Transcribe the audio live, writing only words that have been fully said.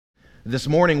This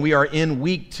morning we are in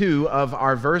week 2 of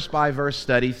our verse-by-verse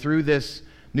study through this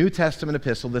New Testament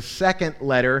epistle, the second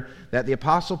letter that the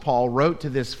Apostle Paul wrote to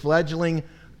this fledgling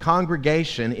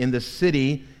congregation in the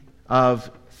city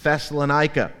of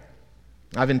Thessalonica.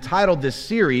 I've entitled this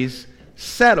series,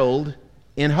 Settled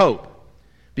in Hope,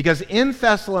 because in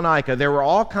Thessalonica there were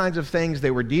all kinds of things they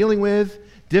were dealing with,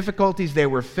 difficulties they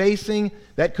were facing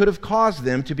that could have caused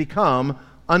them to become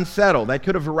unsettled, that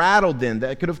could have rattled them,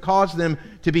 that could have caused them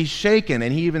to be shaken,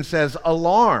 and he even says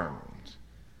alarmed.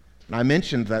 And I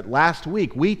mentioned that last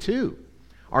week, we too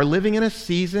are living in a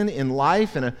season in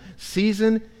life and a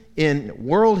season in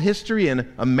world history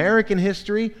and American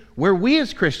history where we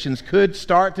as Christians could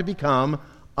start to become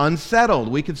unsettled.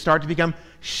 We could start to become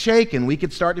shaken. We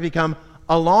could start to become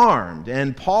alarmed.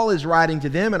 And Paul is writing to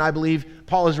them, and I believe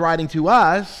Paul is writing to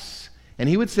us, and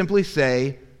he would simply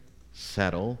say,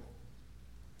 settle,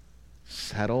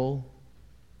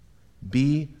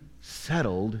 be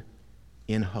settled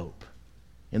in hope,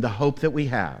 in the hope that we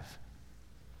have.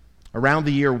 Around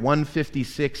the year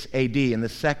 156 AD, in the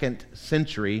 2nd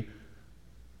century,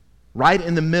 right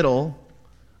in the middle,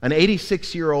 an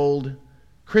 86-year-old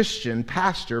Christian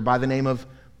pastor by the name of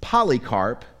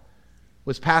Polycarp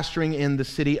was pastoring in the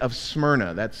city of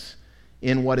Smyrna. That's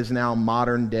in what is now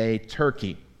modern-day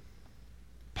Turkey.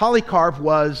 Polycarp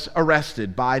was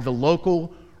arrested by the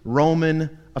local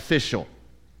Roman official.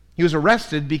 He was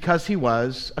arrested because he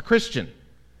was a Christian.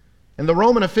 And the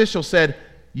Roman official said,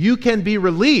 "You can be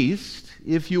released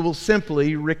if you will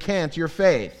simply recant your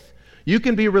faith. You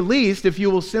can be released if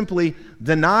you will simply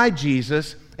deny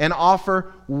Jesus and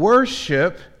offer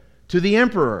worship to the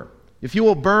emperor. If you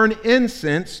will burn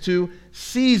incense to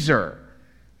Caesar."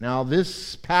 Now,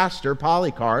 this pastor,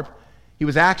 Polycarp, he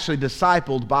was actually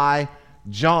discipled by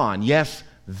John. Yes,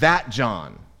 that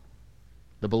John,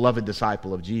 the beloved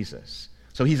disciple of Jesus.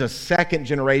 So he's a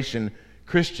second-generation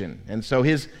Christian. And so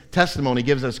his testimony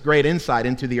gives us great insight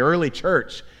into the early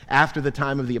church after the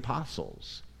time of the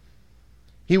apostles.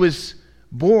 He was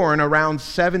born around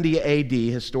 70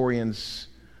 AD, historians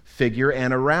figure,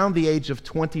 and around the age of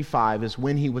 25 is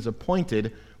when he was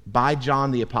appointed by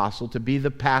John the Apostle to be the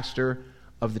pastor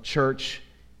of the church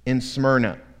in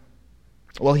Smyrna.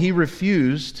 Well, he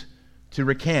refused to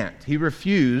recant. He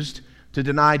refused to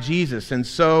deny Jesus, and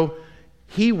so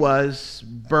he was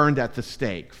burned at the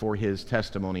stake for his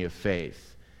testimony of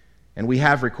faith. And we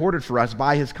have recorded for us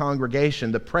by his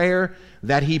congregation the prayer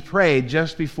that he prayed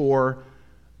just before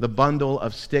the bundle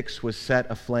of sticks was set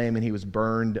aflame and he was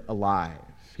burned alive.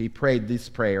 He prayed this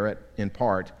prayer in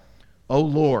part, "O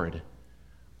Lord,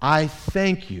 I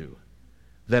thank you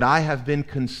that I have been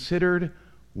considered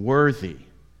worthy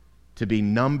to be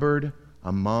numbered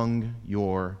among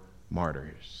your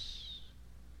martyrs."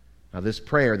 Now, this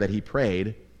prayer that he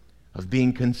prayed of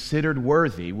being considered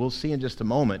worthy, we'll see in just a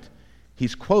moment,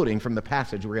 he's quoting from the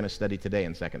passage we're going to study today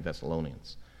in 2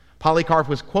 Thessalonians. Polycarp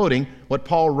was quoting what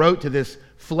Paul wrote to this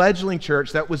fledgling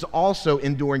church that was also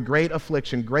enduring great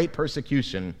affliction, great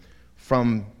persecution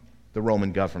from the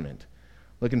Roman government.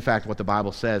 Look, in fact, what the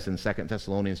Bible says in 2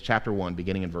 Thessalonians chapter 1,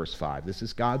 beginning in verse 5. This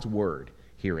is God's word.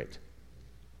 Hear it.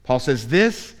 Paul says,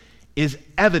 "This is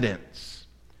evidence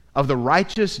of the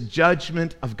righteous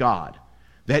judgment of God,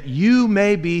 that you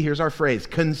may be," here's our phrase,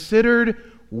 "considered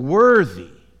worthy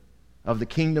of the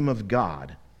kingdom of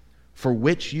God, for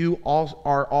which you all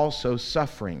are also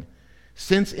suffering.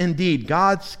 Since indeed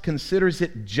God considers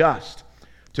it just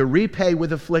to repay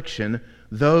with affliction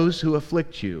those who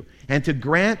afflict you, and to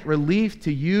grant relief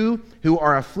to you who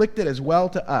are afflicted as well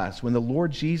to us, when the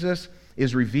Lord Jesus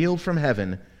is revealed from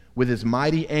heaven with his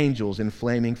mighty angels in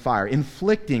flaming fire,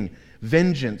 inflicting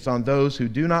vengeance on those who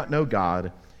do not know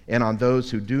God and on those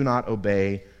who do not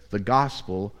obey the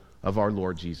gospel of our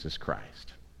Lord Jesus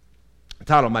Christ." The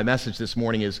title of my message this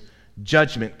morning is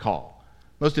Judgment Call.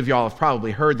 Most of y'all have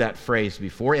probably heard that phrase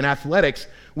before. In athletics,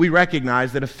 we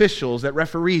recognize that officials, that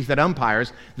referees, that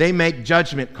umpires, they make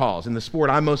judgment calls. In the sport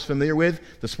I'm most familiar with,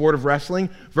 the sport of wrestling,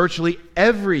 virtually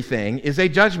everything is a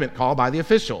judgment call by the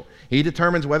official. He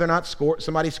determines whether or not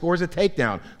somebody scores a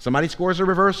takedown, somebody scores a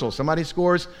reversal, somebody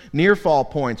scores near fall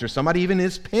points, or somebody even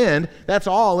is pinned. That's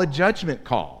all a judgment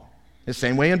call. The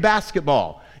same way in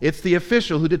basketball. It's the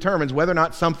official who determines whether or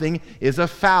not something is a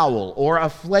foul or a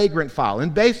flagrant foul.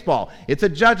 In baseball, it's a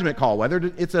judgment call,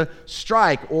 whether it's a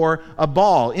strike or a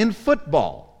ball. In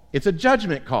football, it's a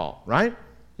judgment call, right?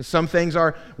 Some things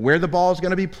are where the ball is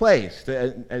going to be placed.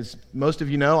 As most of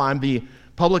you know, I'm the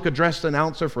public address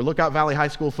announcer for Lookout Valley High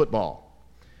School football.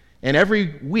 And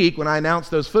every week when I announce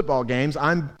those football games,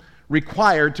 I'm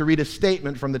required to read a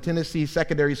statement from the Tennessee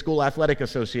Secondary School Athletic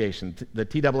Association, the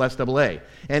TSSAA.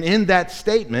 And in that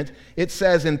statement, it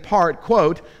says in part,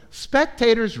 quote,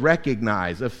 "Spectators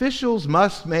recognize officials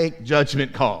must make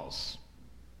judgment calls."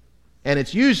 And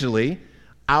it's usually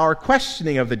our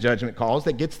questioning of the judgment calls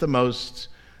that gets the most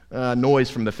noise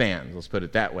from the fans, let's put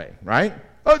it that way, right?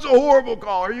 Oh, it's a horrible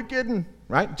call, are you kidding?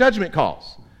 Right? Judgment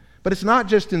calls. But it's not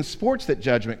just in sports that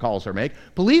judgment calls are made.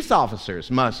 Police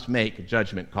officers must make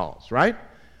judgment calls, right?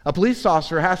 A police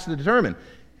officer has to determine,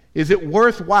 is it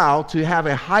worthwhile to have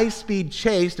a high-speed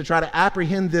chase to try to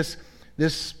apprehend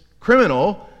this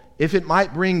criminal if it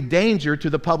might bring danger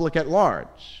to the public at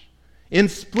large? In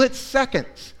split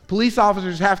seconds, police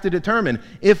officers have to determine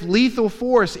if lethal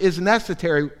force is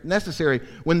necessary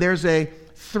when there's a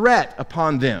threat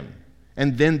upon them.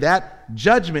 And then that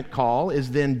judgment call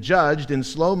is then judged in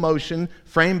slow motion,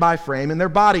 frame by frame, in their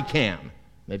body cam.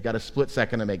 They've got a split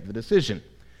second to make the decision.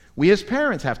 We as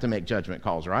parents have to make judgment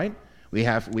calls, right? We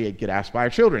get asked by our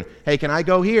children, hey, can I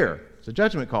go here? It's a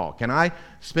judgment call. Can I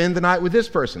spend the night with this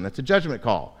person? That's a judgment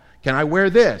call. Can I wear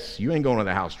this? You ain't going to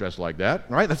the house dressed like that,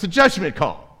 right? That's a judgment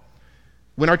call.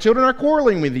 When our children are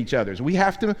quarreling with each other, we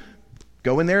have to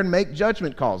go in there and make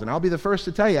judgment calls. And I'll be the first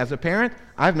to tell you, as a parent,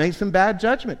 I've made some bad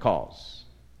judgment calls.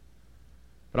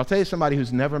 But I'll tell you somebody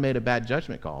who's never made a bad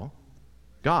judgment call: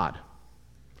 God.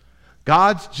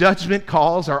 God's judgment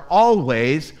calls are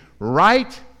always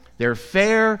right, they're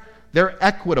fair, they're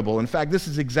equitable. In fact, this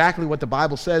is exactly what the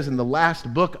Bible says in the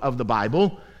last book of the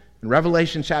Bible. In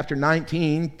Revelation chapter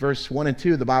 19, verse 1 and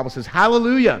 2, the Bible says,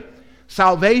 "Hallelujah!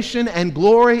 Salvation and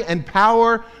glory and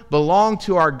power belong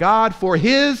to our God, for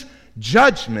His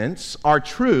judgments are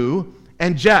true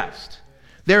and just."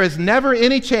 There is never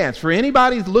any chance for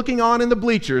anybody looking on in the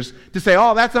bleachers to say,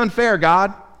 "Oh, that's unfair,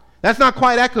 God. That's not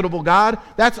quite equitable, God.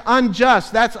 That's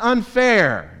unjust. That's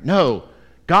unfair." No,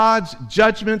 God's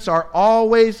judgments are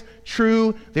always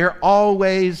true. They're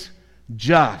always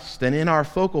just. And in our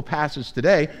focal passage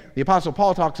today, the Apostle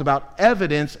Paul talks about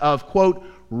evidence of, quote,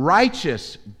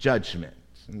 righteous judgment.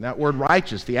 And that word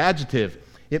righteous, the adjective,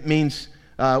 it means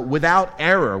without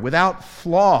error, without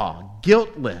flaw,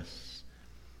 guiltless.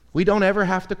 We don't ever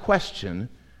have to question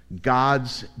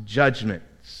God's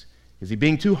judgments. Is He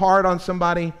being too hard on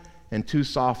somebody and too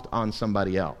soft on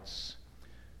somebody else?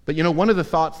 But you know, one of the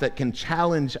thoughts that can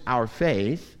challenge our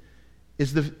faith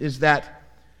is that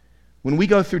when we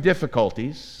go through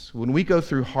difficulties, when we go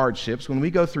through hardships, when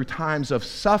we go through times of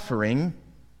suffering,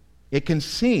 it can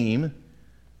seem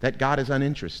that God is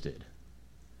uninterested.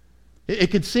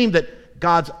 It could seem that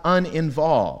God's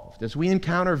uninvolved. As we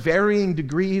encounter varying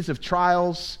degrees of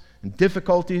trials and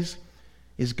difficulties,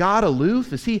 is God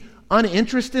aloof? Is He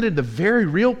uninterested in the very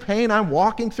real pain I'm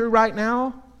walking through right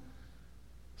now?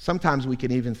 Sometimes we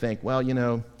can even think, well, you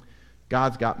know,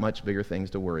 God's got much bigger things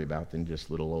to worry about than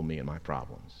just little old me and my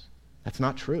problems. That's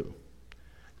not true.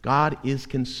 God is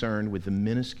concerned with the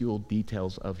minuscule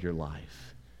details of your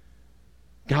life.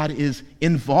 God is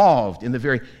involved in the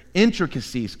very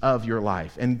intricacies of your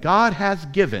life. And God has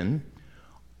given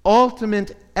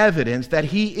ultimate evidence that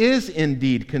He is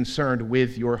indeed concerned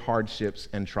with your hardships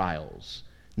and trials,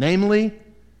 namely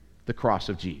the cross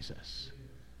of Jesus.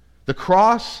 The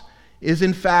cross is,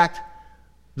 in fact,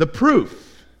 the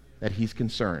proof that He's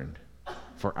concerned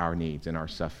for our needs and our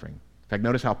suffering. In fact,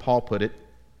 notice how Paul put it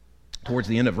towards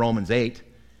the end of Romans 8.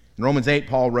 In Romans 8,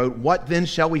 Paul wrote, "What then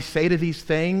shall we say to these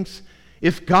things?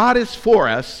 If God is for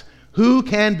us, who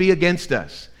can be against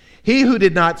us? He who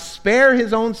did not spare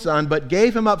His own Son, but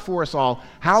gave Him up for us all,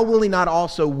 how will He not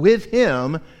also with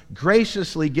Him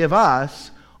graciously give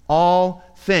us all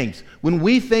things?" When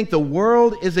we think the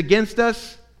world is against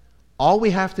us, all we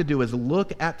have to do is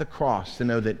look at the cross to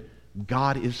know that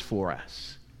God is for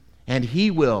us. And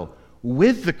He will,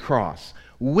 with the cross,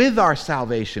 with our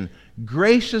salvation,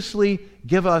 graciously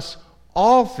give us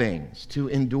all things to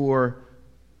endure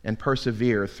and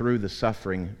persevere through the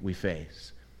suffering we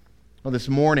face. Well, this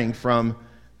morning, from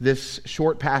this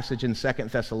short passage in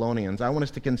 2 Thessalonians, I want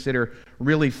us to consider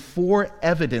really four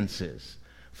evidences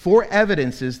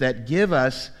that give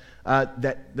us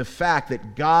that the fact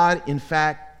that God, in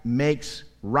fact, makes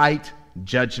right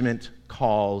judgment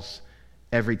calls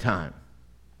every time.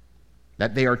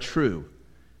 That they are true,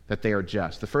 that they are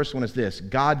just. The first one is this: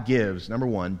 God gives, number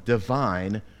one,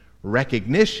 divine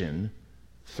recognition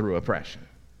through oppression.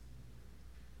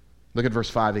 Look at verse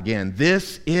 5 again.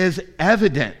 "This is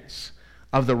evidence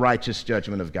of the righteous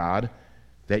judgment of God,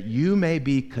 that you may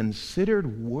be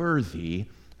considered worthy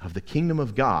of the kingdom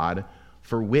of God,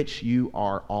 for which you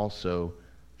are also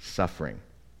suffering."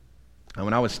 And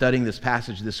when I was studying this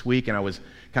passage this week and I was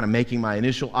kind of making my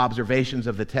initial observations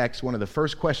of the text, one of the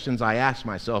first questions I asked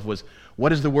myself was, what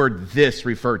does the word "this"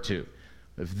 refer to?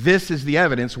 If this is the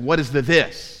evidence, what is the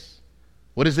 "this"?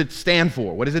 What does it stand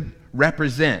for? What does it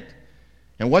represent?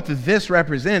 And what the "this"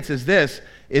 represents is this.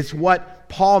 It's what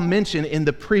Paul mentioned in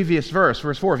the previous verse.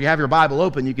 Verse 4, if you have your Bible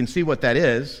open, you can see what that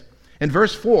is. In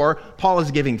verse 4, Paul is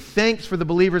giving thanks for the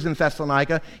believers in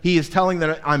Thessalonica. He is telling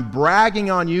them, I'm bragging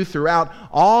on you throughout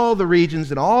all the regions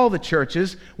and all the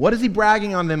churches. What is he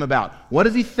bragging on them about? What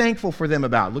is he thankful for them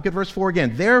about? Look at verse 4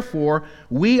 again. Therefore,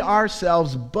 we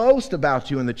ourselves boast about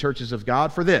you in the churches of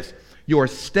God for this, your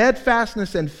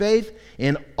steadfastness and faith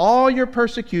in all your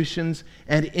persecutions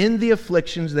and in the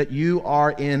afflictions that you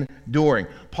are enduring.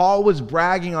 Paul was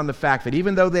bragging on the fact that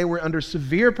even though they were under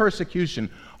severe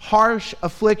persecution, harsh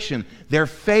affliction, their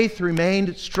faith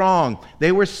remained strong.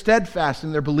 They were steadfast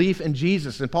in their belief in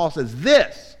Jesus. And Paul says,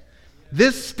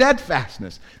 this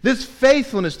steadfastness, this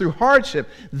faithfulness through hardship,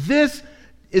 this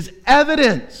is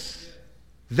evidence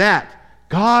that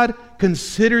God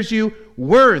considers you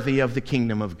worthy of the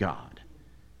kingdom of God.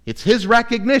 It's his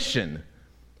recognition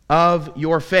of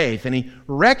your faith, and he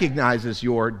recognizes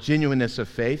your genuineness of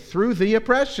faith through the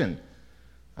oppression.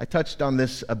 I touched on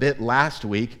this a bit last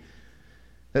week,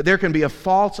 that there can be a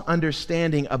false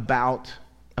understanding about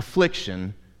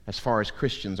affliction as far as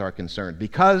Christians are concerned,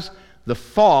 because the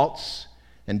false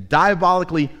and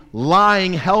diabolically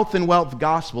lying health and wealth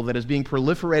gospel that is being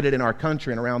proliferated in our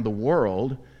country and around the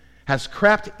world has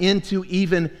crept into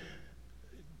even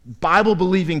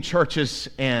Bible-believing churches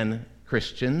and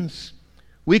Christians.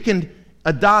 We can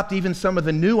adopt even some of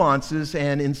the nuances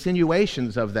and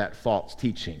insinuations of that false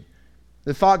teaching.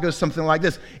 The thought goes something like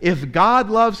this: if God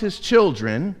loves his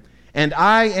children and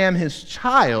I am his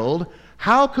child,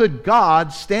 how could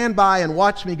God stand by and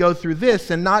watch me go through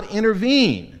this and not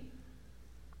intervene?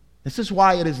 This is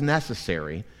why it is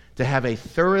necessary to have a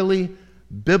thoroughly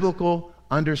biblical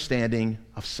understanding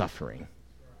of suffering,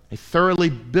 a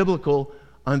thoroughly biblical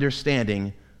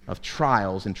understanding of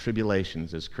trials and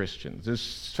tribulations as Christians. In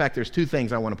fact, there's two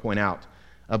things I want to point out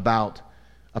about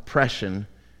oppression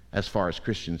as far as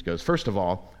Christians goes. First of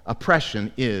all,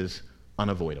 oppression is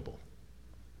unavoidable.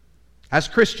 As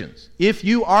Christians, if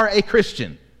you are a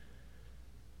Christian,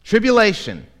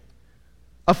 tribulation,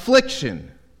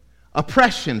 affliction,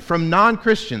 oppression from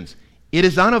non-Christians, it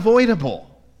is unavoidable.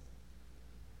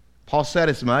 Paul said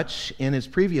as much in his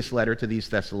previous letter to these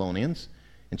Thessalonians.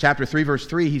 In chapter 3, verse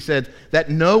 3, he said that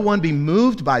no one be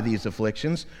moved by these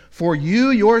afflictions, for you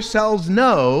yourselves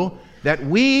know that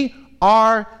we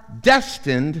are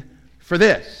destined for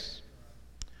this.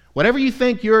 Whatever you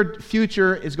think your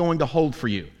future is going to hold for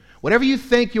you, whatever you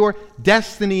think your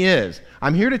destiny is,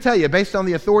 I'm here to tell you, based on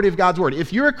the authority of God's Word,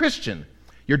 if you're a Christian,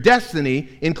 your destiny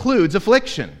includes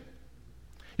affliction.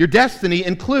 Your destiny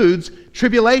includes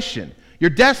tribulation. Your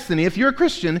destiny, if you're a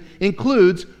Christian,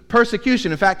 includes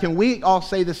persecution. In fact, can we all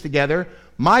say this together?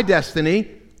 My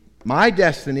destiny,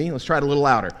 let's try it a little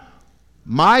louder.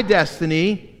 My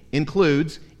destiny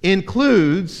includes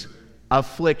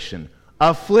affliction.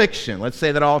 Affliction. Let's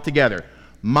say that all together.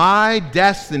 My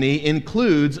destiny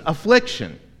includes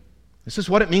affliction. This is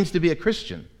what it means to be a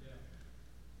Christian.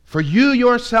 For you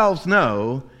yourselves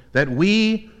know that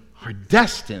we are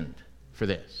destined for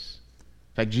this.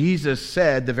 In fact, Jesus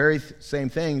said the very same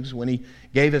things when he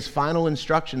gave his final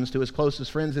instructions to his closest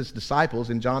friends, his disciples,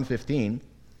 in John 15.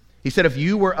 He said, if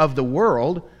you were of the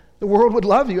world would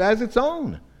love you as its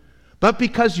own. But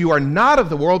because you are not of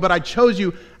the world, but I chose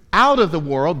you out of the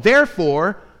world,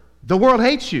 therefore the world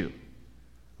hates you.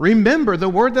 Remember the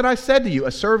word that I said to you,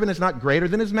 a servant is not greater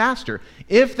than his master.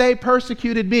 If they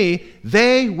persecuted me,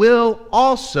 they will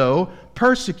also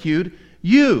persecute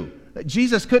you.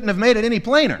 Jesus couldn't have made it any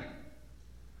plainer.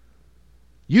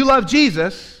 You love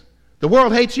Jesus, the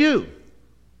world hates you.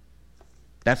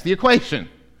 That's the equation.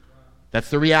 That's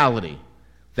the reality.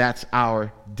 That's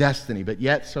our destiny. But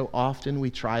yet, so often we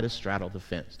try to straddle the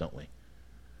fence, don't we?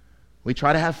 We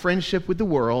try to have friendship with the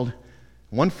world,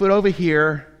 one foot over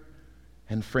here,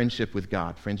 and friendship with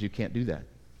God. Friends, you can't do that.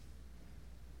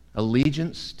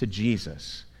 Allegiance to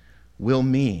Jesus will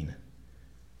mean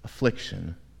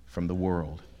affliction from the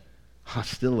world,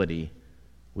 hostility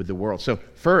with the world. So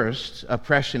first,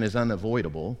 oppression is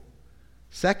unavoidable.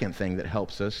 Second thing that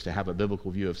helps us to have a biblical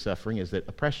view of suffering is that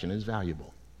oppression is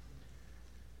valuable.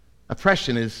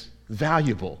 Oppression is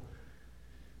valuable.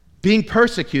 Being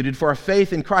persecuted for our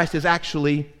faith in Christ is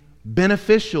actually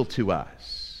beneficial to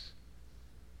us.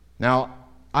 Now,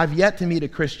 I've yet to meet a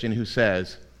Christian who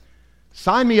says,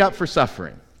 sign me up for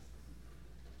suffering.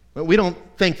 But we don't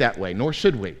think that way, nor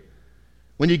should we.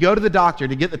 When you go to the doctor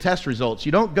to get the test results,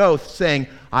 you don't go saying,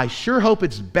 I sure hope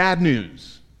it's bad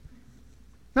news.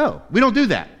 No, we don't do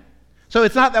that. So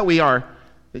it's not that we are,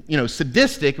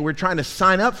 sadistic and we're trying to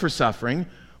sign up for suffering,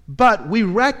 but we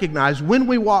recognize when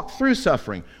we walk through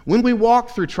suffering, when we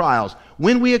walk through trials,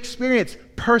 when we experience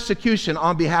persecution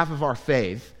on behalf of our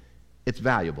faith, it's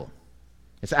valuable.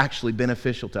 It's actually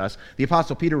beneficial to us. The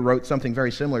Apostle Peter wrote something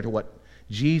very similar to what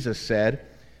Jesus said.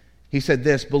 He said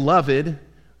this, Beloved,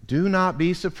 do not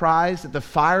be surprised at the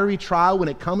fiery trial when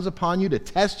it comes upon you to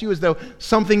test you as though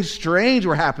something strange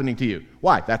were happening to you.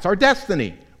 Why? That's our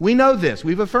destiny. We know this.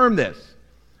 We've affirmed this.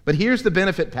 But here's the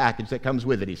benefit package that comes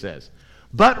with it, he says.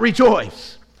 But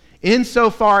rejoice,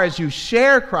 insofar as you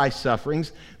share Christ's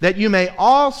sufferings, that you may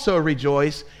also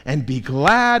rejoice and be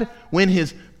glad when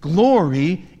his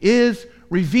glory is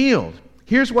revealed.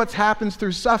 Here's what happens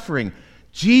through suffering.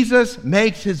 Jesus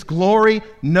makes his glory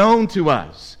known to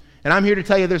us. And I'm here to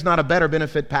tell you there's not a better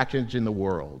benefit package in the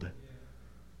world.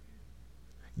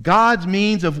 God's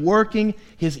means of working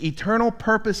his eternal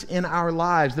purpose in our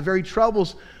lives, the very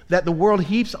troubles that the world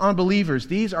heaps on believers,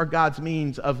 these are God's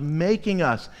means of making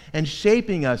us and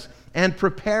shaping us and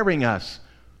preparing us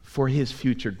for his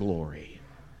future glory.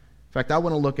 In fact, I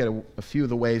want to look at a few of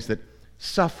the ways that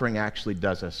suffering actually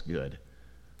does us good.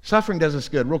 Suffering does us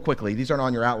good. Real quickly, these aren't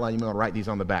on your outline. You may want to write these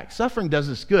on the back. Suffering does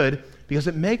us good because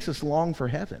it makes us long for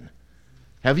heaven.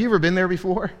 Have you ever been there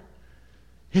before?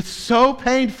 It's so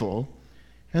painful,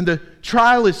 and the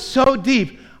trial is so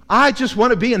deep. I just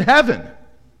want to be in heaven.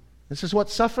 This is what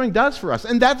suffering does for us,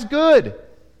 and that's good.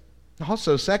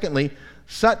 Also, secondly,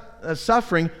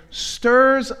 suffering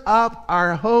stirs up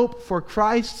our hope for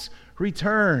Christ's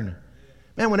return.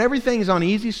 Man, when everything is on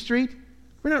easy street,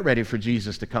 we're not ready for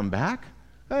Jesus to come back.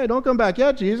 Hey, don't come back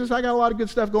yet, Jesus. I got a lot of good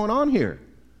stuff going on here.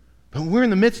 But when we're in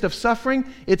the midst of suffering,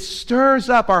 it stirs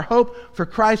up our hope for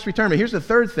Christ's return. But here's the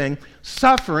third thing.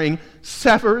 Suffering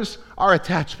severs our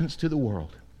attachments to the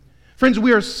world. Friends,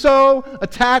 we are so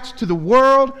attached to the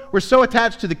world. We're so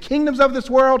attached to the kingdoms of this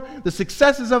world, the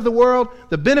successes of the world,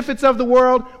 the benefits of the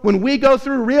world. When we go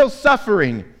through real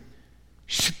suffering,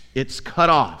 it's cut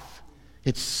off.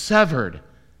 It's severed.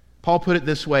 Paul put it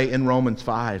this way in Romans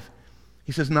 5.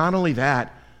 He says, not only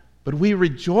that, but we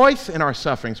rejoice in our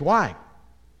sufferings. Why?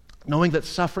 Knowing that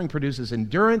suffering produces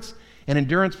endurance, and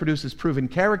endurance produces proven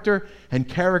character, and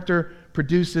character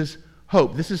produces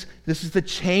hope. This is the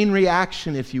chain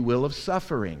reaction, if you will, of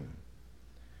suffering.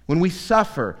 When we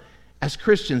suffer as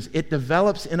Christians, it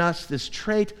develops in us this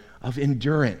trait of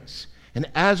endurance.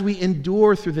 And as we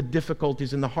endure through the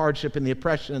difficulties and the hardship and the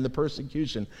oppression and the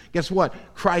persecution, guess what?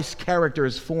 Christ's character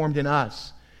is formed in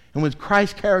us. And when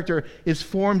Christ's character is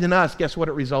formed in us, guess what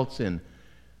it results in?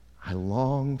 I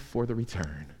long for the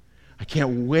return. I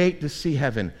can't wait to see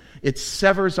heaven. It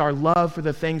severs our love for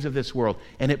the things of this world,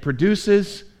 and it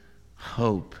produces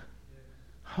hope.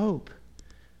 Hope.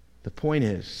 The point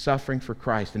is, suffering for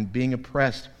Christ and being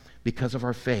oppressed because of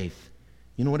our faith,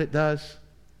 you know what it does?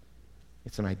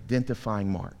 It's an identifying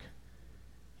mark.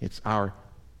 It's our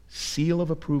seal of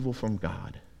approval from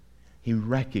God. He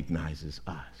recognizes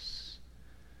us.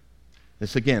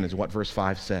 This again is what verse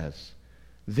 5 says.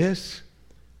 This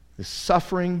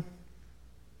suffering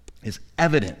is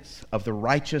evidence of the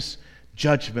righteous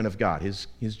judgment of God. His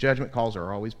judgment calls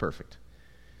are always perfect.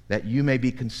 That you may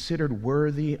be considered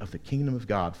worthy of the kingdom of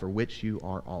God, for which you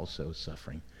are also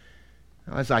suffering.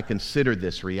 Now, as I considered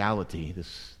this reality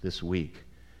this week,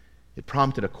 it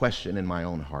prompted a question in my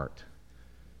own heart.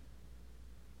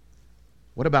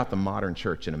 What about the modern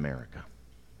church in America?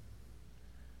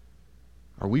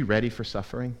 Are we ready for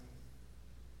suffering?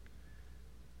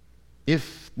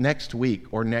 If next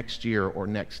week or next year or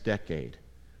next decade,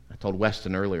 I told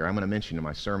Weston earlier, I'm going to mention in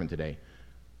my sermon today,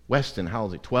 Weston, how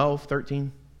old is he? 12,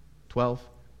 13, 12?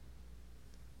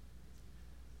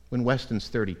 When Weston's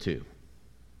 32, it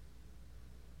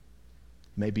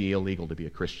may be illegal to be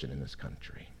a Christian in this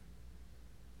country.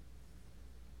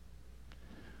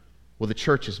 Will the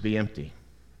churches be empty?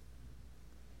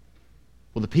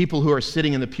 Will the people who are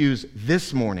sitting in the pews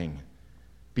this morning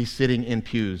be sitting in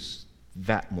pews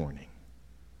that morning?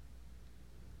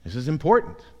 This is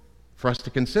important for us to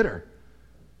consider,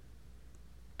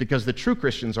 because the true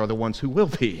Christians are the ones who will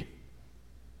be.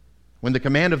 When the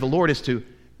command of the Lord is to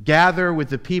gather with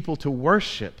the people to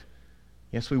worship,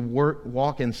 yes, we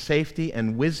walk in safety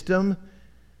and wisdom.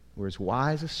 We're as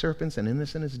wise as serpents and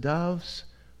innocent as doves.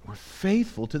 We're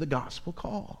faithful to the gospel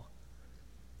call.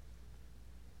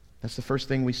 That's the first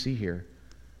thing we see here.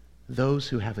 Those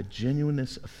who have a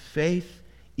genuineness of faith,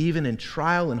 even in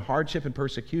trial and hardship and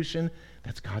persecution,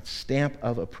 that's God's stamp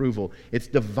of approval. It's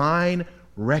divine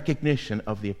recognition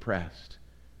of the oppressed.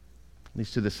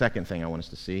 Leads to the second thing I want us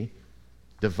to see: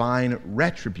 divine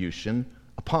retribution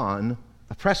upon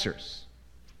oppressors.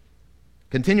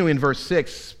 Continuing in verse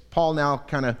 6, Paul now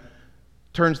kind of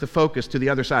turns the focus to the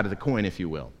other side of the coin, if you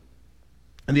will.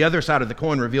 And the other side of the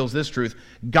coin reveals this truth: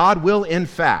 God will, in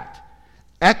fact,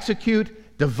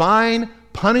 execute divine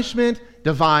punishment,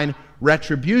 divine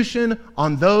retribution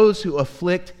on those who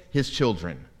afflict his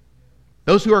children.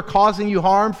 Those who are causing you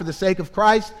harm for the sake of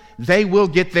Christ, they will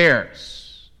get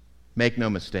theirs. Make no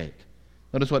mistake.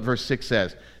 Notice what verse 6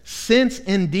 says. Since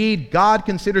indeed God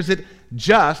considers it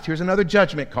just, here's another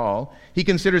judgment call, he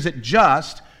considers it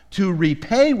just to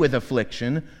repay with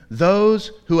affliction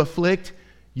those who afflict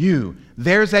you.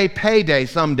 There's a payday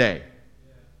someday.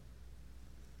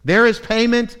 There is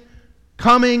payment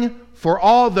coming for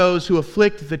all those who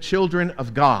afflict the children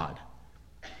of God.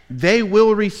 They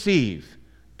will receive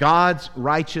God's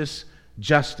righteous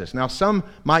justice. Now, some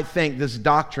might think this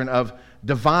doctrine of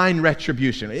divine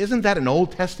retribution, isn't that an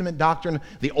Old Testament doctrine?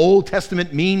 The Old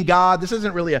Testament mean God? This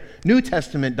isn't really a New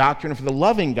Testament doctrine for the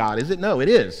loving God, is it? No, it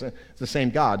is. It's the same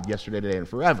God yesterday, today, and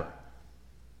forever.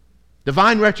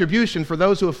 Divine retribution for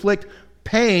those who afflict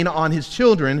pain on his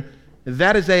children,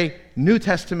 that is a New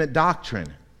Testament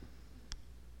doctrine.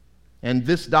 And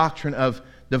this doctrine of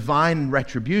divine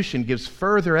retribution gives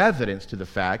further evidence to the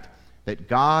fact that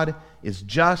God is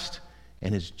just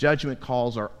and his judgment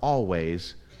calls are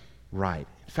always right.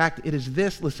 In fact, it is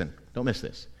this, listen, don't miss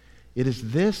this. It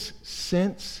is this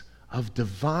sense of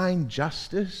divine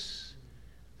justice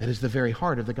that is the very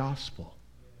heart of the gospel.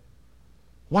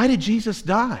 Why did Jesus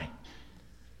die?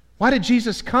 Why did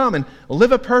Jesus come and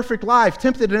live a perfect life,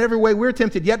 tempted in every way we're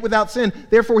tempted, yet without sin?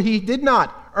 Therefore, he did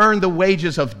not earn the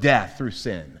wages of death through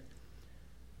sin.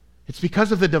 It's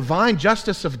because of the divine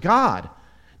justice of God,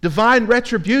 divine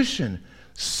retribution.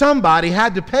 Somebody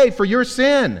had to pay for your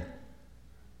sin.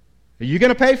 Are you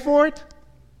going to pay for it?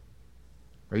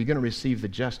 Or are you going to receive the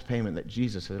just payment that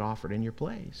Jesus had offered in your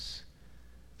place?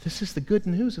 This is the good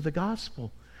news of the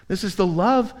gospel. This is the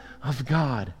love of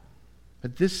God.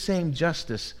 But this same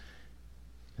justice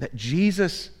that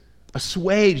Jesus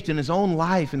assuaged in his own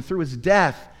life and through his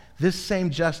death, this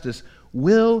same justice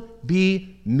will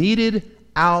be meted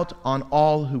out on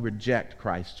all who reject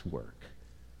Christ's work.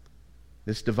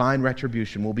 This divine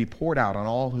retribution will be poured out on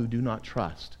all who do not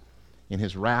trust in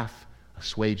his wrath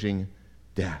assuaging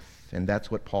death. And that's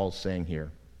what Paul's saying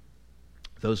here.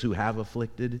 Those who have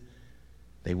afflicted,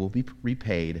 they will be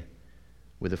repaid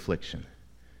with affliction.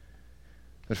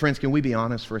 But friends, can we be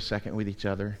honest for a second with each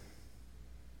other?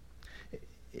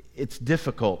 It's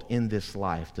difficult in this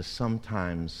life to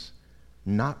sometimes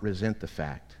not resent the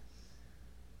fact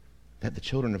that the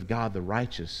children of God, the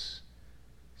righteous,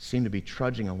 seem to be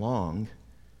trudging along,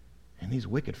 and these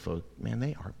wicked folk, man,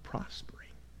 they are prospering.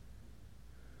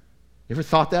 You ever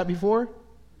thought that before?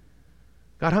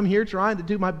 God, I'm here trying to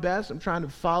do my best. I'm trying to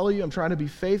follow you. I'm trying to be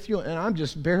faithful, and I'm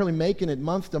just barely making it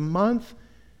month to month.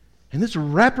 And this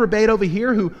reprobate over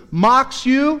here who mocks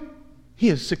you, he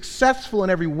is successful in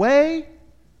every way.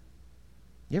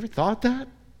 You ever thought that?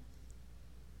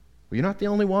 Well, you're not the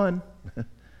only one.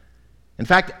 In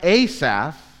fact,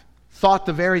 Asaph thought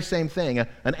the very same thing,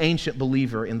 an ancient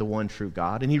believer in the one true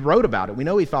God. And he wrote about it. We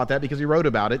know he thought that because he wrote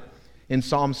about it in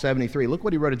Psalm 73. Look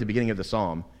what he wrote at the beginning of the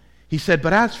psalm. He said,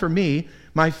 "But as for me,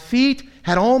 my feet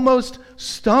had almost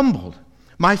stumbled.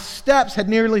 My steps had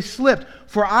nearly slipped,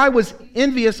 for I was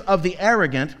envious of the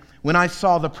arrogant when I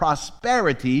saw the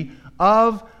prosperity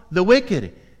of the wicked."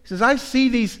 He says, I see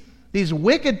these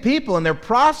wicked people, and they're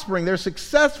prospering, they're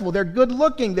successful, they're good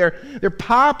looking, they're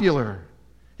popular.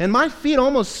 And my feet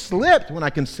almost slipped when I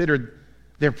considered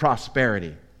their prosperity.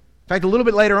 In fact, a little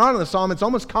bit later on in the psalm, it's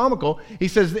almost comical. He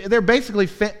says they're basically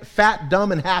fat,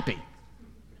 dumb, and happy.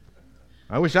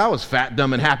 I wish I was fat,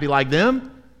 dumb, and happy like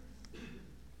them.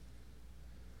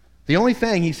 The only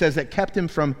thing, he says, that kept him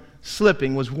from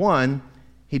slipping was, one,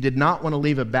 he did not want to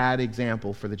leave a bad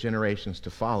example for the generations to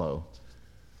follow.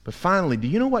 But finally, do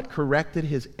you know what corrected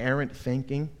his errant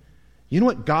thinking? You know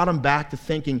what got him back to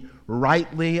thinking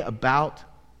rightly about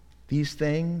these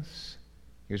things?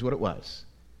 Here's what it was.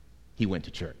 He went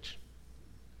to church.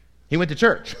 He went to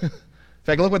church. In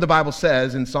fact, look what the Bible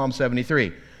says in Psalm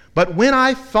 73. "But when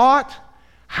I thought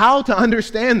how to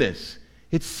understand this,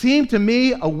 it seemed to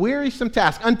me a wearisome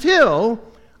task until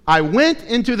I went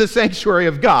into the sanctuary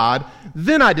of God,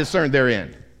 then I discerned their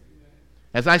end."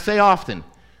 As I say often,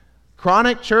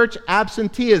 chronic church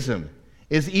absenteeism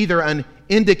is either an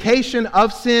indication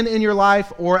of sin in your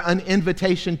life or an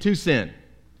invitation to sin.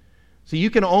 So you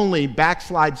can only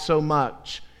backslide so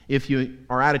much if you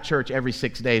are out of church every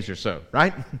 6 days or so,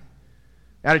 right?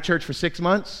 Out of church for 6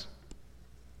 months?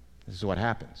 This is what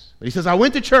happens. But he says, I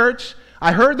went to church,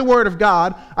 I heard the word of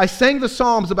God, I sang the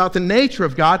Psalms about the nature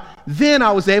of God, then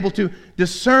I was able to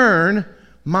discern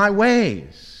my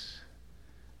ways.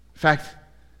 In fact,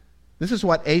 this is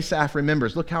what Asaph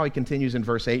remembers. Look how he continues in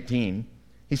verse 18.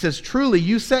 He says, truly,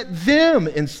 you set them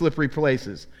in slippery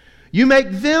places. You make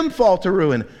them fall to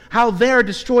ruin. How they are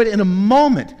destroyed in a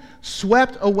moment,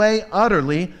 swept away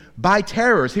utterly by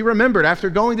terrors. He remembered after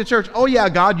going to church, oh yeah,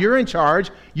 God, you're in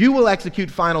charge. You will execute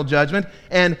final judgment.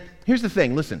 And here's the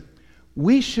thing, listen.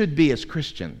 We should be, as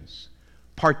Christians,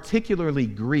 particularly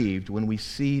grieved when we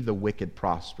see the wicked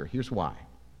prosper. Here's why.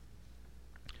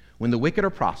 When the wicked are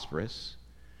prosperous,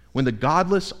 when the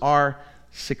godless are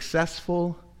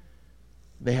successful,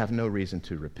 they have no reason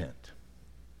to repent.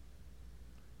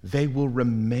 They will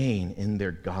remain in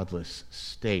their godless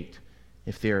state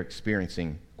if they're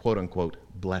experiencing, quote-unquote,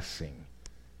 blessing.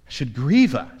 It should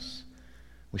grieve us.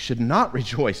 We should not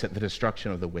rejoice at the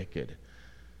destruction of the wicked.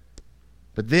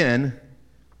 But then,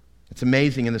 it's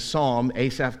amazing, in the psalm,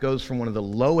 Asaph goes from one of the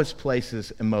lowest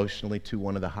places emotionally to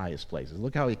one of the highest places.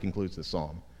 Look how he concludes the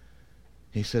psalm.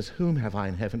 He says, whom have I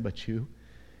in heaven but you?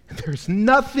 And there's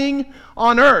nothing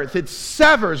on earth. It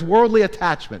severs worldly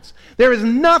attachments. There is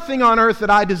nothing on earth that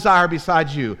I desire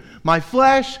besides you. My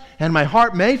flesh and my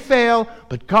heart may fail,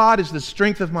 but God is the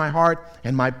strength of my heart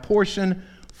and my portion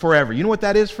forever. You know what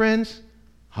that is, friends?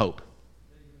 Hope.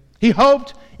 He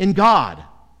hoped in God.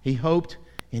 He hoped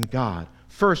in God.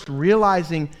 First,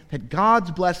 realizing that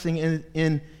God's blessing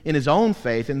in his own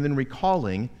faith, and then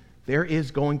recalling there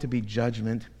is going to be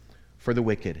judgment for the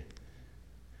wicked.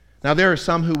 Now, there are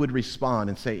some who would respond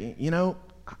and say, you know,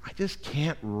 I just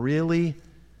can't really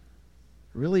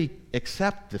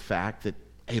accept the fact that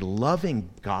a loving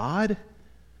God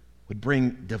would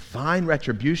bring divine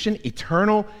retribution,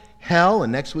 eternal hell,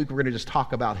 and next week we're going to just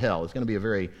talk about hell. It's going to be a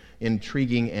very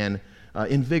intriguing and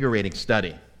invigorating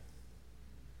study.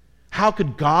 How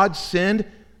could God send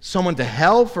someone to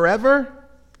hell forever?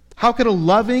 How could a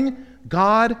loving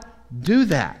God do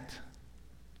that?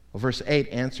 Well, verse 8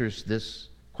 answers this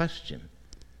question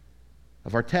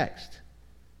of our text.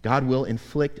 God will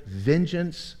inflict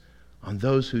vengeance on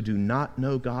those who do not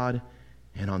know God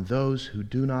and on those who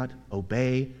do not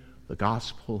obey the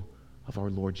gospel of our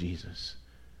Lord Jesus.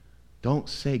 Don't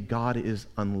say God is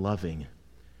unloving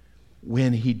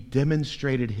when he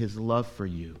demonstrated his love for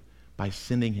you by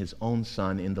sending his own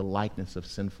Son in the likeness of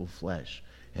sinful flesh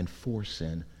and for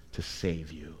sin to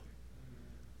save you.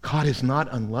 God is not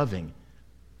unloving.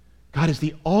 God is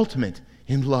the ultimate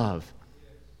in love.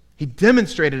 He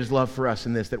demonstrated his love for us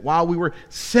in this, that while we were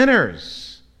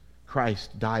sinners,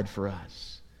 Christ died for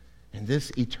us. And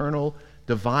this eternal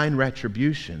divine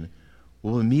retribution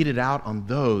will be meted out on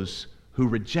those who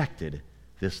rejected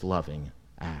this loving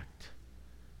act.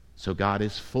 So God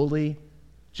is fully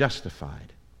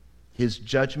justified. His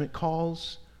judgment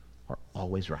calls are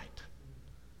always right.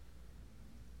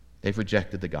 They've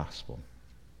rejected the gospel.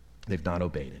 They've not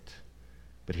obeyed it.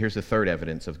 But here's the third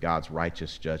evidence of God's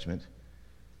righteous judgment.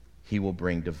 He will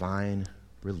bring divine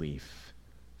relief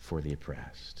for the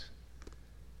oppressed.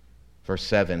 Verse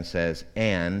 7 says,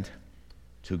 and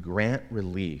to grant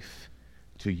relief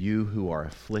to you who are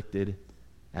afflicted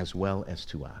as well as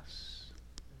to us.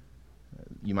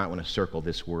 You might want to circle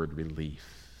this word relief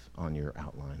on your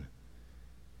outline.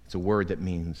 It's a word that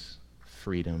means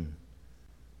freedom,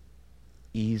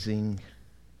 easing,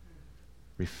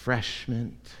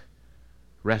 refreshment,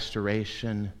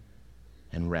 restoration,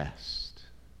 and rest.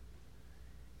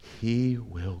 He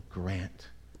will grant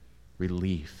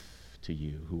relief to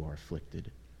you who are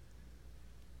afflicted.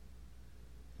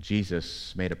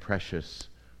 Jesus made a precious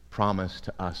promise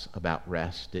to us about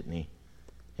rest, didn't he?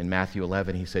 In Matthew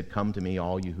 11, he said, come to me,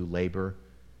 all you who labor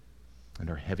and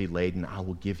are heavy laden, I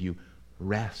will give you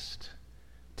rest.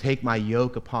 Take my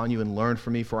yoke upon you and learn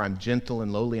from me, for I'm gentle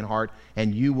and lowly in heart,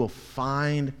 and you will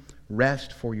find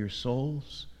rest for your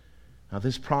souls. Now,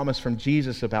 this promise from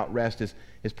Jesus about rest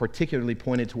is particularly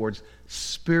pointed towards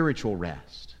spiritual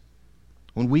rest.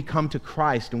 When we come to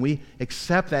Christ and we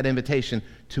accept that invitation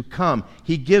to come,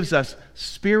 he gives us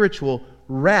spiritual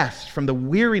rest from the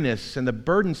weariness and the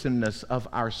burdensomeness of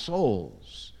our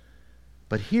souls.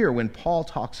 But here, when Paul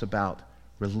talks about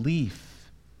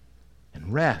relief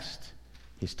and rest,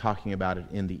 he's talking about it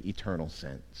in the eternal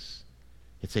sense.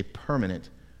 It's a permanent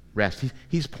rest.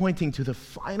 He's pointing to the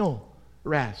final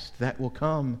rest that will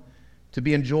come to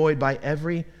be enjoyed by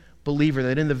every believer,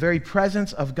 that in the very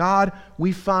presence of God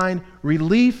we find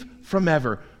relief from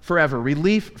forever,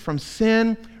 relief from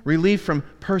sin, relief from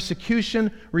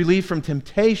persecution, relief from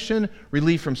temptation,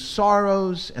 relief from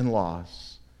sorrows and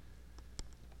loss.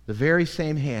 The very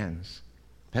same hands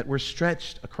that were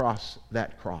stretched across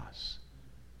that cross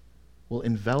will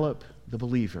envelop the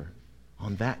believer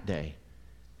on that day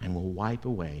and will wipe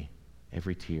away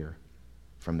every tear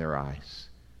from their eyes.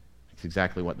 That's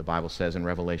exactly what the Bible says in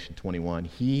Revelation 21.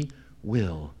 He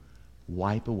will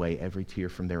wipe away every tear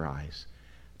from their eyes.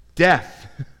 Death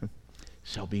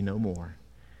shall be no more.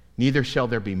 Neither shall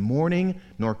there be mourning,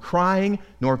 nor crying,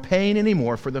 nor pain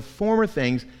anymore, for the former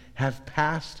things have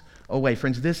passed away.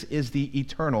 Friends, this is the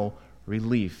eternal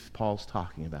relief Paul's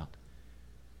talking about.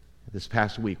 This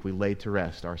past week, we laid to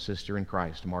rest our sister in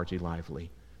Christ, Margie Lively,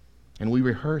 and we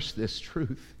rehearsed this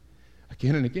truth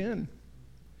again and again.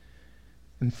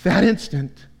 In that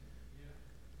instant,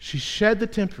 she shed the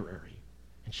temporary,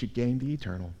 and she gained the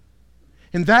eternal.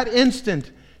 In that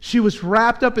instant, she was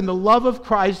wrapped up in the love of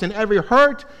Christ, and every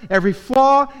hurt, every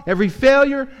flaw, every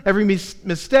failure, every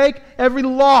mistake, every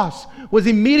loss was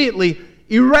immediately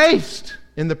erased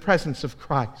in the presence of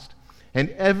Christ. And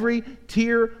every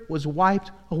tear was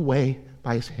wiped away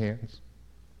by his hands.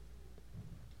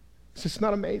 Is this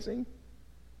not amazing?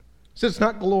 Is this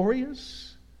not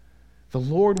glorious? The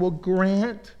Lord will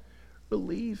grant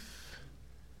relief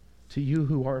to you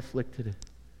who are afflicted.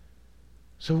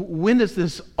 So when does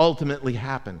this ultimately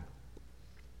happen?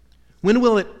 When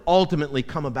will it ultimately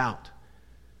come about?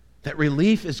 That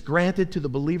relief is granted to the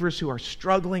believers who are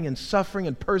struggling and suffering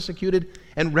and persecuted,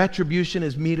 and retribution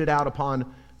is meted out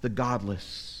upon the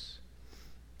godless.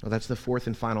 Well, that's the fourth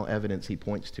and final evidence he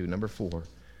points to. Number 4,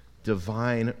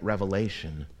 divine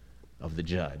revelation of the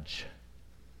judge.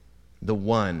 The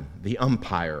one, the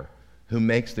umpire, who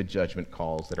makes the judgment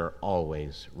calls that are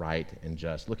always right and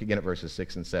just. Look again at verses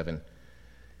 6 and 7.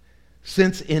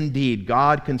 Since indeed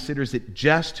God considers it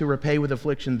just to repay with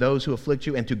affliction those who afflict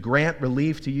you, and to grant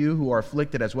relief to you who are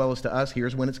afflicted as well as to us,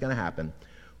 here's when it's going to happen.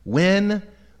 When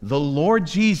the Lord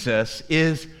Jesus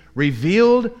is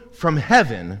revealed from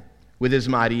heaven with his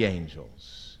mighty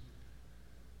angels.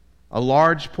 A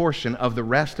large portion of the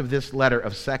rest of this letter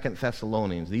of 2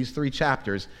 Thessalonians, these 3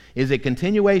 chapters, is a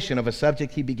continuation of a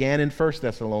subject he began in 1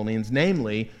 Thessalonians,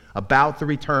 namely about the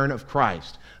return of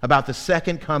Christ, about the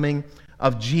second coming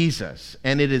of Jesus.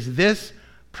 And it is this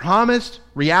promised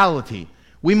reality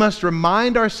we must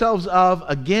remind ourselves of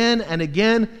again and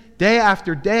again, day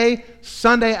after day,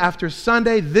 Sunday after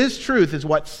Sunday. This truth is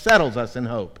what settles us in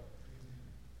hope.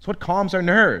 It's what calms our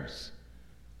nerves.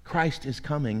 Christ is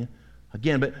coming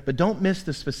again. But don't miss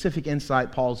the specific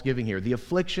insight Paul's giving here. The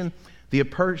affliction, the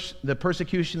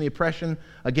persecution, the oppression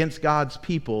against God's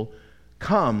people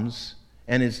comes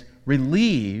and is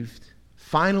relieved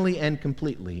finally and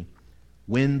completely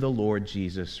when the Lord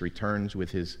Jesus returns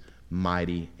with his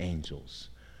mighty angels.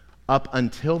 Up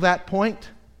until that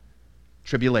point,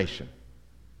 tribulation.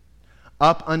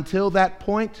 Up until that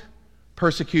point,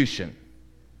 persecution,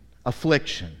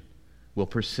 affliction will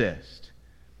persist.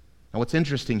 Now what's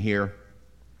interesting here,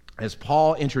 as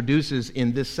Paul introduces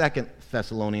in this 2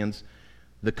 Thessalonians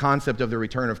the concept of the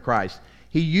return of Christ,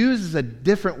 he uses a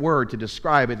different word to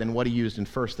describe it than what he used in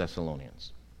 1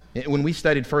 Thessalonians. When we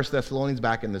studied 1 Thessalonians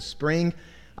back in the spring,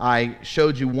 I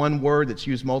showed you one word that's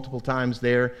used multiple times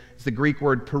there. It's the Greek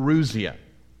word parousia.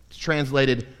 It's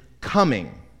translated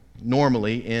coming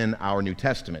normally in our New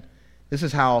Testament. This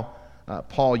is how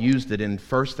Paul used it in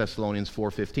 1 Thessalonians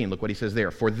 4:15. Look what he says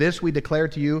there. For this we declare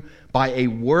to you by a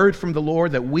word from the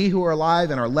Lord, that we who are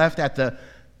alive and are left at the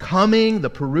coming, the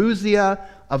parousia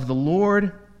of the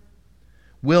Lord,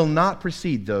 will not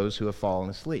precede those who have fallen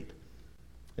asleep.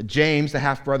 James, the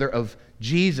half-brother of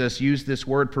Jesus, used this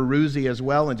word parousia as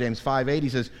well in James 5:8. He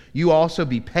says, you also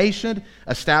be patient,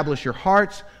 establish your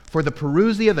hearts, for the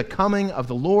parousia, the coming of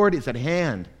the Lord, is at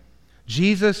hand.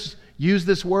 Jesus used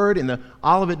this word in the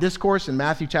Olivet Discourse in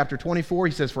Matthew chapter 24.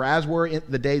 He says, for as were in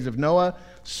the days of Noah,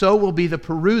 so will be the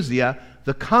parousia,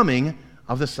 the coming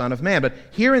of the Son of Man. But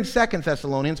here in 2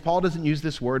 Thessalonians, Paul doesn't use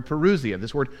this word parousia,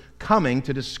 this word coming,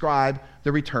 to describe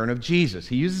the return of Jesus.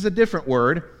 He uses a different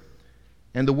word,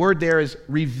 and the word there is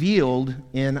revealed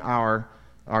in our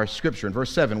scripture. In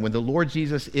verse 7, when the Lord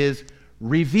Jesus is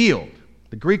revealed.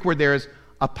 The Greek word there is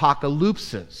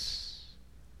apocalypsis.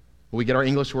 We get our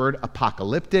English word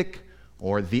apocalyptic,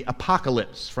 or the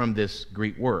apocalypse, from this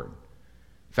Greek word.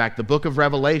 In fact, the book of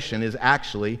Revelation is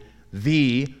actually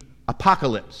the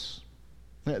apocalypse.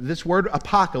 This word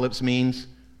apocalypse means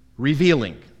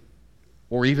revealing,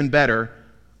 or even better,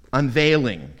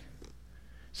 unveiling.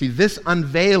 See, this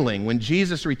unveiling, when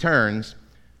Jesus returns,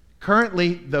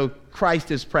 currently, though Christ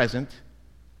is present,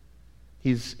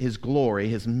 his glory,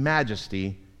 his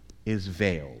majesty is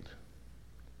veiled.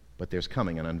 But there's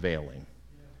coming an unveiling.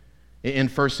 In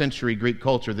first century Greek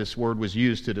culture, this word was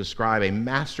used to describe a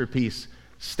masterpiece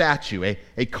statue,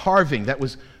 a carving that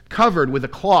was covered with a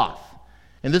cloth.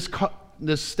 And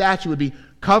this statue would be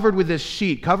covered with this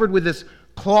sheet, covered with this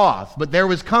cloth. But there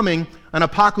was coming an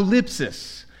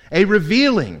apocalypsis, a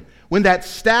revealing. When that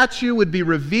statue would be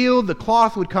revealed, the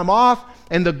cloth would come off,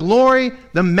 and the glory,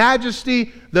 the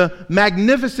majesty, the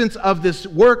magnificence of this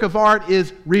work of art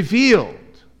is revealed.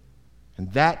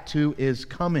 And that too is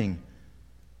coming.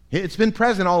 It's been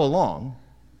present all along.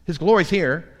 His glory's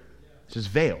here. It's just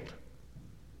veiled.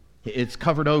 It's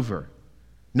covered over.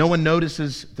 No one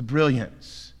notices the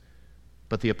brilliance.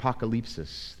 But the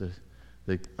apocalypsis,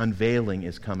 the unveiling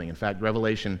is coming. In fact,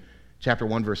 Revelation chapter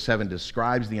 1, verse 7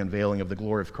 describes the unveiling of the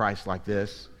glory of Christ like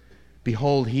this.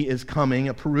 Behold, he is coming,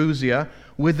 a parousia,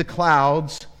 with the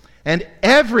clouds, and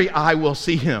every eye will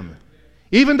see him,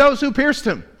 even those who pierced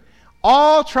him.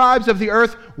 All tribes of the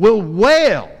earth will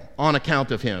wail on account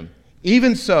of him.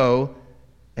 Even so,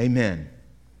 amen.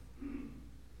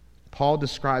 Paul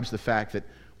describes the fact that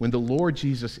when the Lord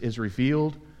Jesus is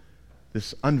revealed,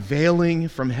 this unveiling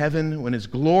from heaven, when his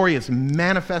glory is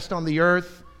manifest on the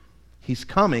earth, he's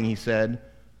coming, he said,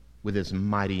 with his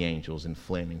mighty angels in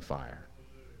flaming fire.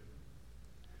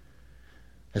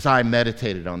 As I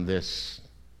meditated on this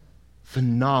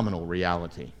phenomenal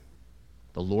reality,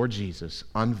 the Lord Jesus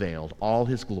unveiled all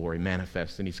his glory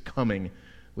manifest, and he's coming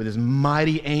with his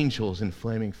mighty angels in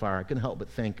flaming fire. I couldn't help but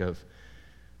think of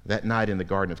that night in the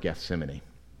Garden of Gethsemane.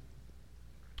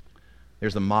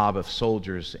 There's a mob of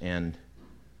soldiers and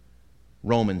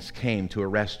Romans came to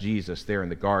arrest Jesus there in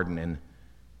the garden,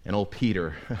 and old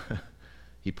Peter,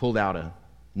 he pulled out a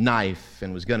knife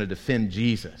and was going to defend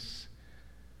Jesus.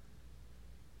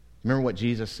 Remember what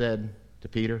Jesus said to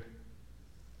Peter?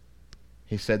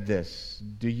 He said this,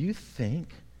 "Do you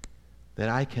think that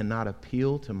I cannot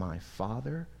appeal to my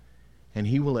Father, and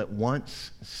he will at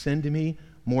once send to me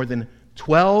more than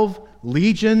 12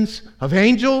 legions of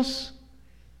angels?"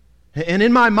 And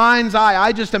in my mind's eye,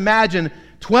 I just imagine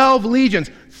 12 legions,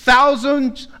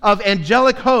 thousands of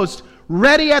angelic hosts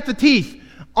ready at the teeth,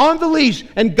 on the leash,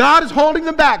 and God is holding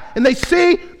them back. And they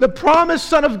see the promised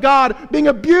Son of God being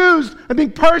abused and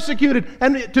being persecuted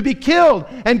and to be killed.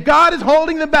 And God is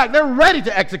holding them back. They're ready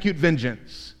to execute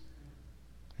vengeance.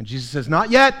 And Jesus says,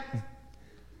 "Not yet.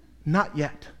 Not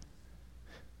yet."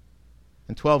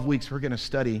 In 12 weeks, we're going to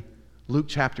study Luke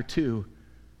chapter 2.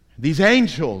 These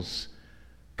angels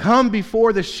come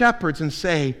before the shepherds and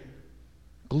say,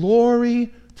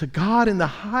 "Glory to God in the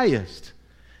highest,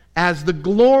 as the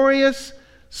glorious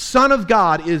Son of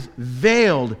God is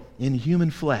veiled in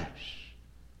human flesh."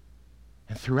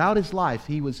 And throughout his life,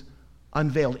 he was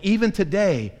unveiled. Even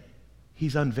today,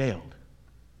 he's unveiled.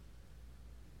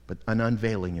 But an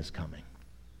unveiling is coming.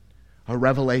 A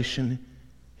revelation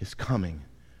is coming.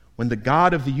 When the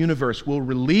God of the universe will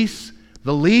release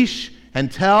the leash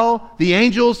and tell the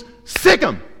angels, "Sick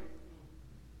him!"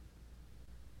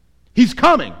 He's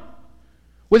coming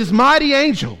with his mighty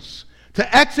angels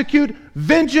to execute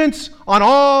vengeance on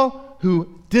all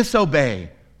who disobey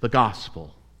the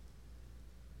gospel.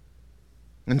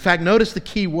 In fact, notice the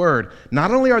key word.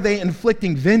 Not only are they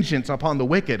inflicting vengeance upon the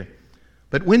wicked,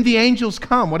 but when the angels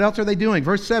come, what else are they doing?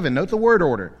 Verse 7, note the word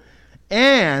order.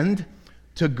 "And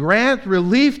to grant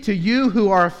relief to you who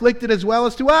are afflicted as well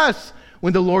as to us,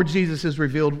 when the Lord Jesus is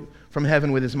revealed from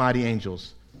heaven with his mighty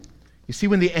angels." You see,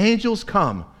 when the angels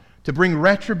come to bring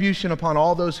retribution upon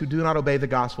all those who do not obey the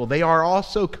gospel, they are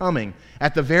also coming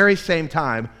at the very same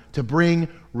time to bring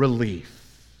relief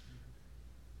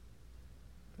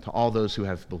to all those who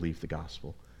have believed the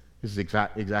gospel. This is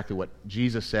exactly what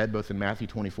Jesus said, both in Matthew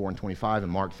 24 and 25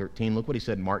 and Mark 13. Look what he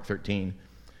said in Mark 13.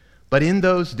 "But in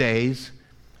those days,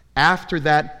 after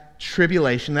that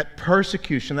tribulation, that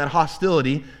persecution, that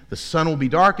hostility, the sun will be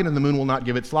darkened and the moon will not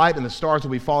give its light, and the stars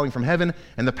will be falling from heaven,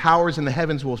 and the powers in the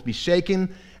heavens will be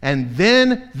shaken. And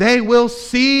then they will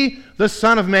see the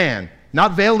Son of Man,"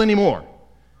 not veiled anymore,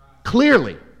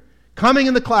 clearly, "coming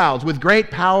in the clouds with great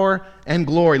power and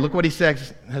glory." Look what he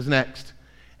says next.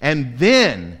 "And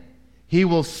then he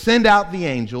will send out the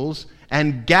angels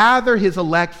and gather his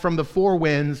elect from the four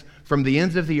winds, from the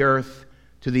ends of the earth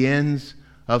to the ends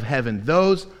of heaven."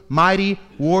 Those mighty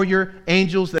warrior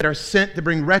angels that are sent to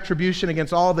bring retribution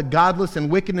against all the godless and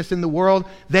wickedness in the world,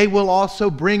 they will also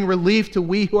bring relief to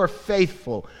we who are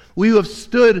faithful. We who have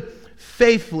stood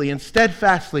faithfully and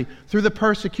steadfastly through the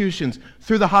persecutions,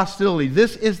 through the hostility.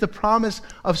 This is the promise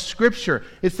of Scripture.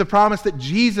 It's the promise that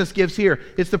Jesus gives here.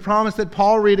 It's the promise that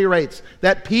Paul reiterates,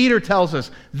 that Peter tells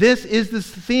us. This is the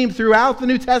theme throughout the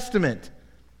New Testament.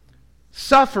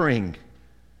 Suffering,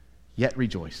 yet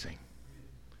rejoicing.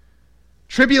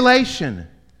 Tribulation,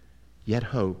 yet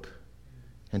hope.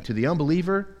 And to the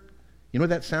unbeliever, you know what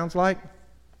that sounds like?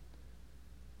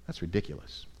 That's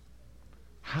ridiculous.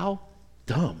 How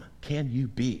dumb can you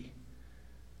be?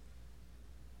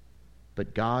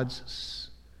 But God's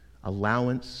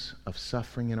allowance of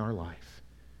suffering in our life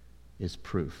is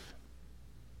proof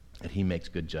that he makes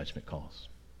good judgment calls,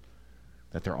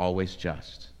 that they're always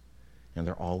just and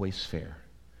they're always fair.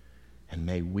 And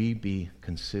may we be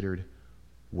considered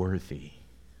worthy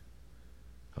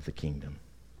of the kingdom.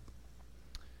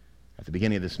 At the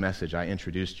beginning of this message, I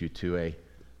introduced you to a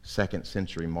 2nd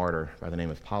century martyr by the name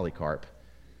of Polycarp.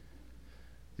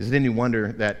 Is it any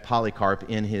wonder that Polycarp,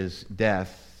 in his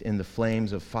death in the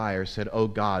flames of fire, said, "Oh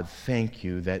God, thank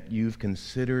you that you've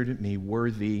considered me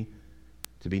worthy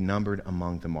to be numbered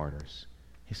among the martyrs."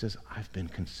 He says, I've been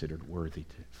considered worthy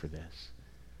for this.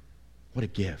 What a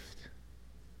gift.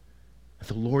 That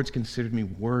the Lord's considered me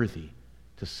worthy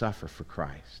to suffer for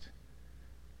Christ.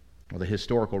 Well, the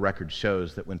historical record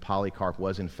shows that when Polycarp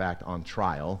was in fact on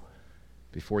trial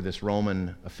before this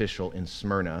Roman official in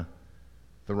Smyrna,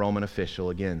 the Roman official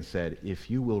again said, if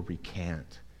you will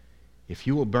recant, if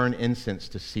you will burn incense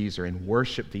to Caesar and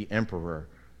worship the emperor,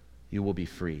 you will be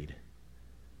freed.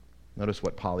 Notice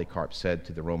what Polycarp said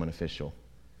to the Roman official.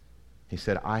 He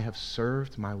said, I have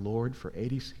served my Lord for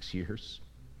 86 years.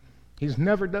 He's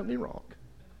never done me wrong.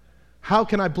 How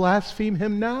can I blaspheme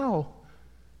him now?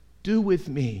 Do with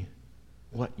me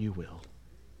what you will.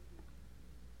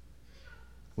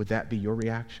 Would that be your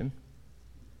reaction?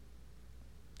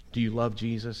 Do you love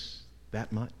Jesus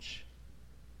that much?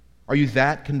 Are you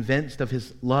that convinced of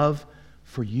his love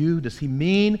for you? Does he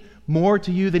mean more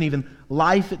to you than even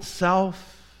life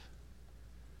itself?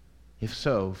 If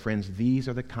so, friends, these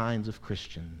are the kinds of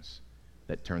Christians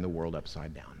that turn the world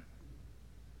upside down.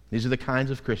 These are the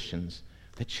kinds of Christians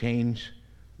that change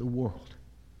the world.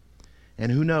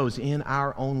 And who knows, in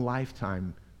our own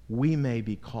lifetime, we may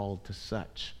be called to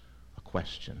such a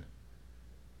question.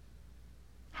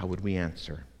 How would we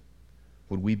answer?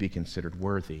 Would we be considered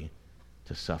worthy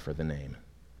to suffer the name?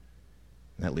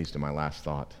 And that leads to my last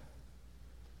thought.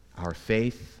 Our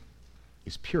faith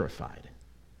is purified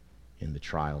in the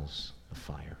trials of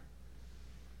fire.